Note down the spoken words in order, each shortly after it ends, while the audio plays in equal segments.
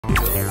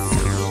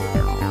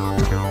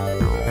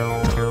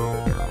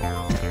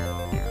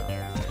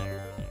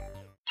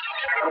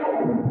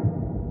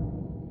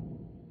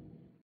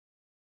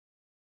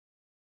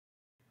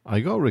I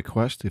got a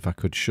request if I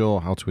could show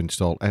how to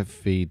install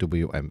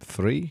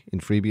FVWM3 in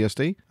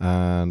FreeBSD,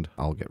 and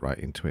I'll get right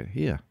into it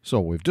here.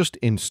 So we've just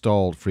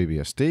installed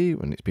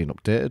FreeBSD and it's been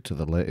updated to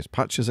the latest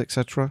patches,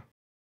 etc.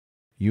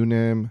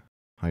 uname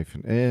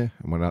 -a,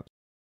 and we're at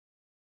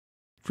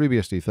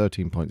FreeBSD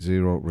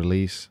 13.0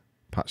 release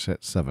patch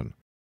set 7.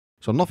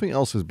 So nothing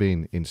else has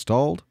been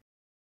installed,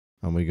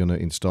 and we're going to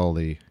install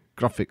the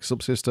graphics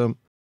subsystem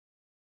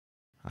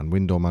and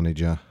window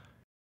manager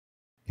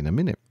in a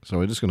minute. So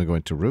we're just going to go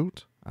into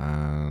root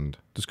and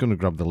just going to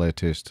grab the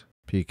latest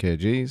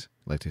PKGs,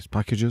 latest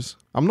packages.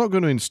 I'm not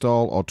going to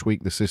install or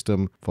tweak the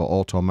system for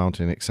auto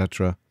mounting,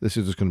 etc. This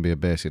is just going to be a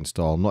base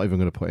install. I'm not even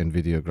going to put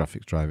Nvidia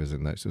graphics drivers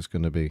in there. It's just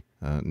going to be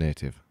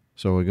native.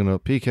 So we're going to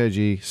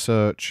PKG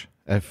search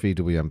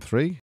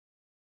FVWM3,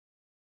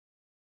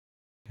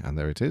 and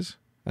there it is.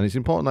 And it's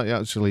important that you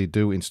actually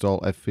do install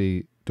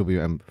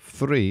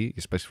FVWM3,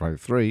 you specify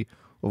 3,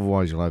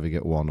 otherwise you'll either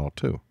get 1 or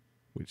 2,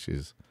 which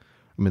is,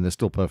 I mean, they're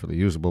still perfectly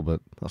usable,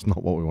 but that's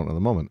not what we want at the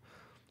moment.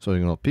 So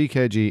you're going to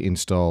PKG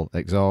install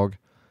Xorg,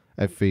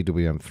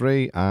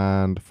 FVWM3,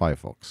 and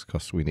Firefox,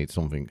 because we need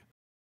something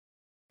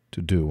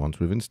to do once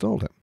we've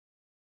installed it.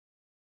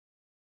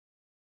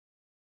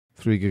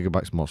 3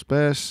 GB more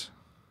space,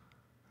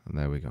 and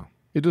there we go.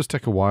 It does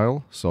take a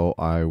while, so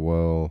I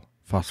will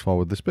fast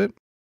forward this bit.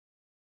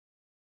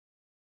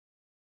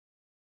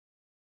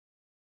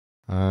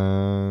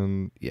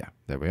 And yeah,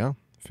 there we are,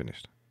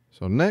 finished.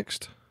 So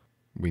next,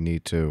 we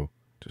need to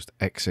just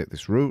exit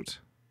this root.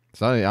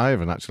 So I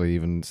haven't actually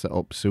even set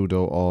up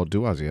sudo or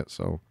doas yet,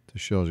 so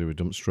this shows you we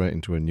jump straight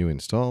into a new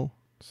install.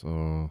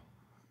 So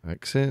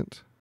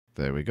exit,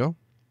 there we go.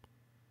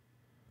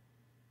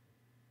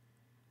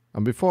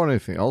 And before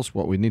anything else,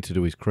 what we need to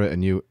do is create a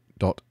new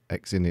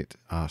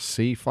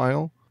 .xinitrc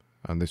file,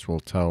 and this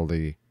will tell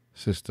the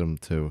system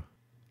to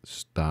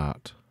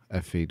start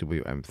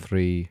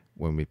FVWM3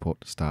 when we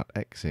put start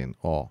X in,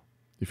 or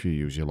if you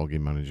use your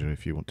login manager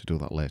if you want to do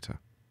that later.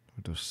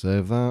 We'll just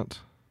save that.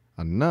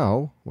 And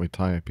now we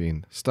type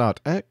in start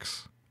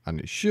X,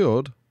 and it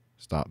should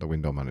start the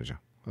window manager.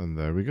 And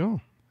there we go.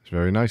 It's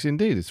very nice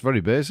indeed. It's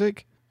very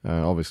basic.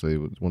 Obviously,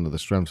 one of the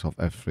strengths of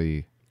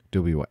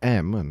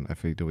FVWM and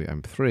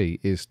FVWM3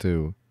 is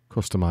to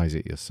customize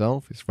it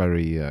yourself. It's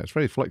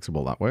very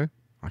flexible that way.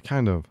 I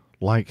kind of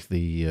like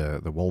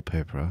the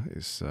wallpaper.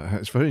 It's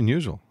very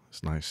unusual.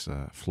 It's a nice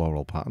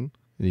floral pattern.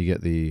 And you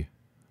get the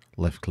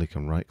left click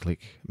and right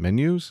click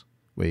menus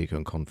where you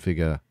can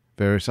configure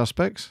various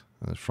aspects,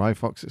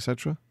 Firefox,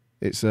 etc.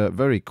 It's a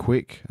very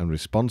quick and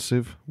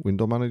responsive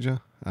window manager,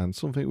 and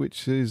something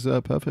which is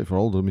perfect for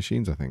older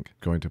machines, I think.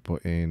 Going to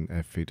put in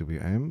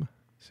FVWM,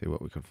 see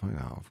what we can find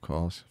out, of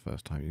course.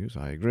 First time use,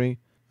 I agree.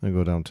 And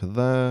go down to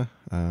there,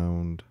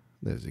 and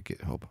there's the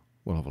GitHub.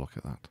 We'll have a look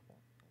at that.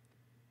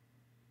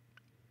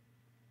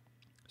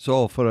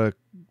 So for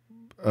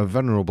a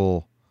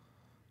venerable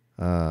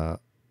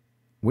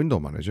window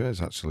manager,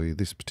 it's actually,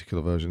 this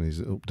particular version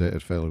is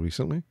updated fairly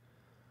recently.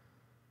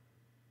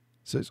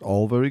 So it's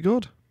all very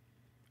good.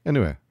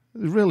 Anyway,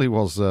 it really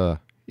was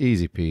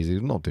easy peasy,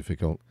 not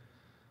difficult,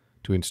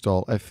 to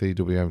install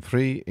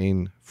FVWM3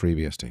 in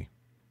FreeBSD.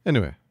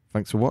 Anyway,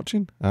 thanks for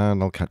watching,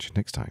 and I'll catch you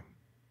next time.